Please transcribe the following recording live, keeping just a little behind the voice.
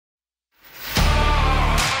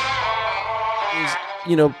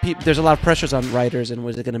you know, there's a lot of pressures on writers and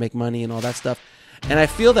was it going to make money and all that stuff. And I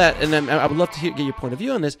feel that, and I would love to get your point of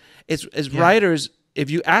view on this, is writers, if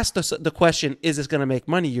you ask the question, is this going to make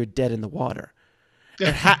money, you're dead in the water.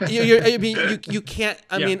 I mean, you can't,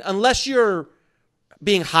 I mean, unless you're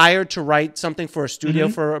being hired to write something for a studio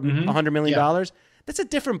for $100 million, that's a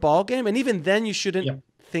different ballgame. And even then you shouldn't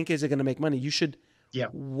think, is it going to make money? You should,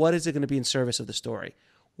 what is it going to be in service of the story?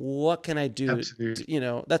 What can I do? You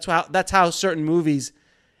know, that's how certain movies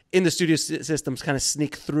in the studio systems kind of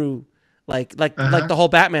sneak through, like the whole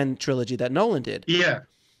Batman trilogy that Nolan did. Yeah.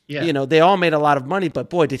 You know, they all made a lot of money, but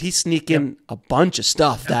boy, did he sneak in a bunch of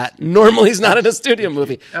stuff that normally is not in a studio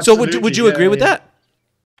movie. So would you agree with that?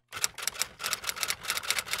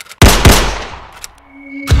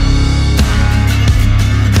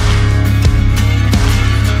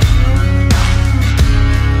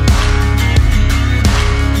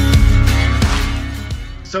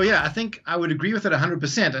 So yeah, I think I would agree with it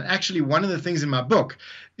 100%. And actually, one of the things in my book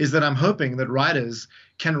is that I'm hoping that writers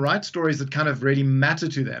can write stories that kind of really matter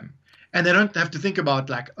to them. And they don't have to think about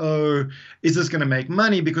like, oh, is this going to make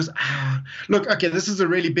money? Because, look, okay, this is a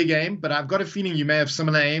really big aim, but I've got a feeling you may have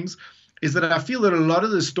similar aims. Is that I feel that a lot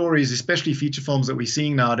of the stories, especially feature films that we're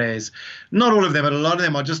seeing nowadays, not all of them, but a lot of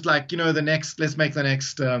them are just like, you know, let's make the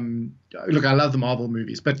next, look, I love the Marvel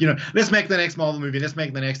movies, but, you know, let's make the next Marvel movie, let's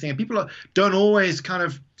make the next thing. And people don't always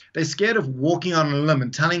they're scared of walking on a limb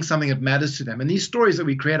and telling something that matters to them. And these stories that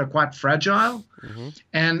we create are quite fragile.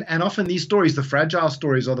 And often these stories, the fragile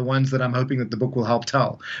stories, are the ones that I'm hoping that the book will help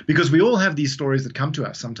tell. Because we all have these stories that come to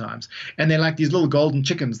us sometimes. And they're like these little golden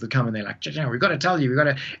chickens that come and they're like, we've got to tell you, we've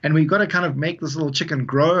got to kind of make this little chicken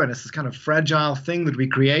grow. And it's this kind of fragile thing that we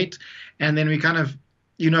create. And then we kind of,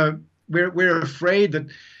 you know, we're afraid that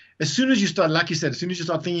as soon as you start, like you said, as soon as you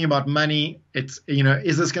start thinking about money, it's, you know,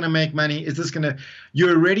 is this going to make money? Is this going to,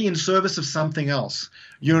 you're already in service of something else.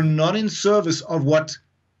 You're not in service of what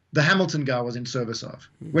the Hamilton guy was in service of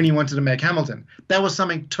when he wanted to make Hamilton. That was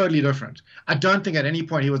something totally different. I don't think at any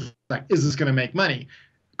point he was like, is this going to make money?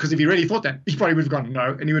 Because if he really thought that, he probably would have gone,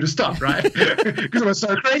 no, and he would have stopped, right? Because it was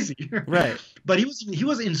so crazy. Right. But he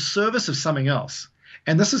was in service of something else.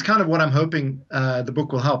 And this is kind of what I'm hoping the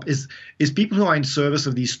book will help is people who are in service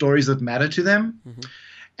of these stories that matter to them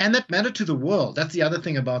and that matter to the world. That's the other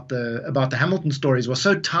thing about the Hamilton stories was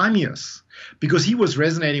so timeless because he was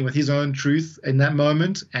resonating with his own truth in that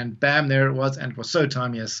moment, and bam, there it was, and it was so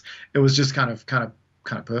timeless. It was just kind of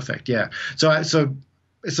perfect. Yeah. So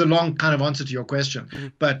it's a long kind of answer to your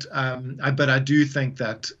question, but I do think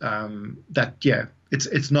that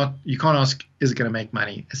it's not, you can't ask, is it going to make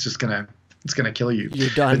money? It's just it's going to kill you. You're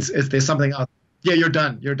done. There's something else. Yeah, you're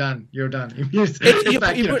done.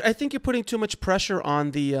 I think you're putting too much pressure on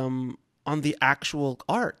the actual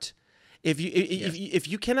art. If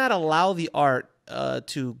you cannot allow the art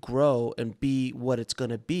to grow and be what it's going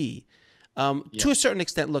to be, to a certain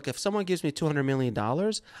extent, look, if someone gives me $200 million,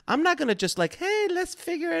 I'm not going to just like, hey, let's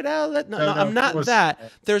figure it out. No, I'm not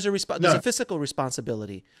that. There's a physical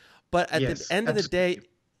responsibility. But at the end of the day,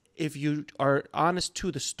 if you are honest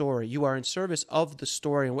to the story, you are in service of the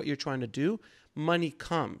story and what you're trying to do, money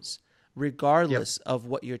comes regardless of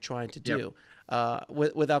what you're trying to do.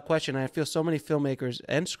 Without question, I feel so many filmmakers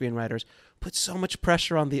and screenwriters put so much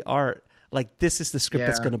pressure on the art. Like, this is the script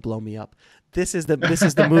that's going to blow me up. This is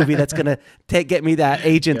the movie that's going to get me that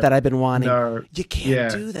agent that I've been wanting. No. You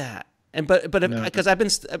can't do that. And but because I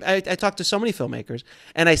talk to so many filmmakers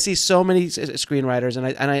and I see so many screenwriters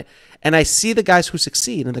and I see the guys who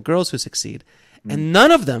succeed and the girls who succeed, and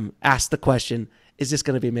none of them ask the question, is this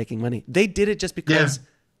going to be making money? They did it just because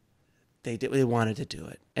they wanted to do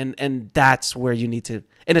it, and that's where you need to.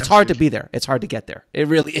 And it's hard to be there. It's hard to get there. It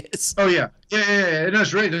really is. Oh yeah. No,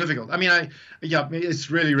 it's really difficult. I mean,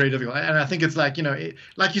 it's really, really difficult. And I think it's like, you know,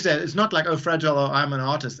 like you said, it's not like, oh, fragile, or I'm an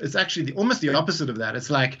artist. It's actually almost the opposite of that.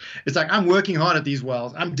 It's like I'm working hard at these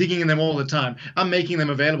wells. I'm digging in them all the time. I'm making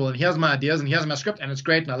them available. And here's my ideas, and here's my script, and it's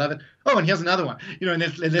great, and I love it. Oh, and here's another one. You know,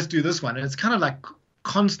 and let's do this one. And it's kind of like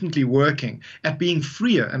constantly working at being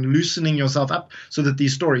freer and loosening yourself up so that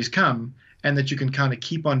these stories come and that you can kind of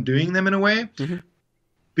keep on doing them in a way.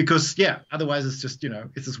 Because otherwise it's just, you know,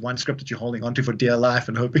 it's this one script that you're holding onto for dear life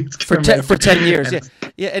and hoping it's for 10 years.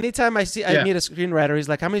 Anytime I meet a screenwriter, he's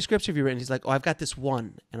like, how many scripts have you written? He's like, oh, I've got this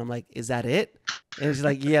one. And I'm like, is that it? And he's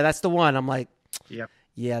like, yeah, that's the one. I'm like,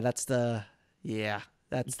 that's a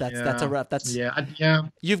rough.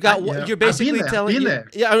 You've got you're basically telling me.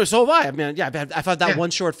 Yeah, so have I. I mean, I've had that one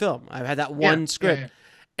short film. I've had that one script.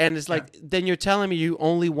 And it's like, then you're telling me you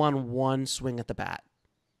only won one swing at the bat.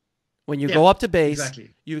 When you go up to base,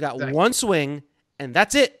 you've got one swing, and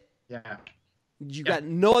that's it. You got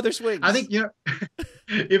no other swings. I think,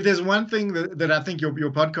 if there's one thing that I think your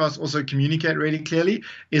podcast also communicate really clearly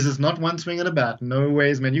is it's not one swing and a bat. No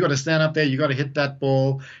ways, man. You got to stand up there. You got to hit that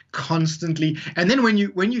ball constantly. And then when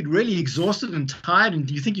you're really exhausted and tired and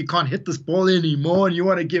you think you can't hit this ball anymore and you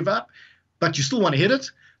want to give up, but you still want to hit it,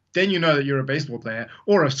 then you know that you're a baseball player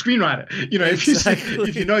or a screenwriter. Exactly.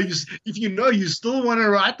 If you know you still want to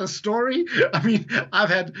write the story. I mean,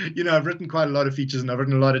 I've written quite a lot of features and I've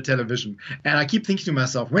written a lot of television, and I keep thinking to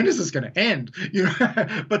myself, when is this going to end?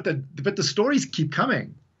 But the stories keep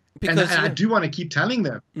coming, and I do want to keep telling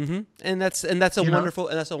them. Mm-hmm. And that's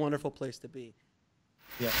a wonderful place to be.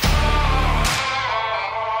 Yeah.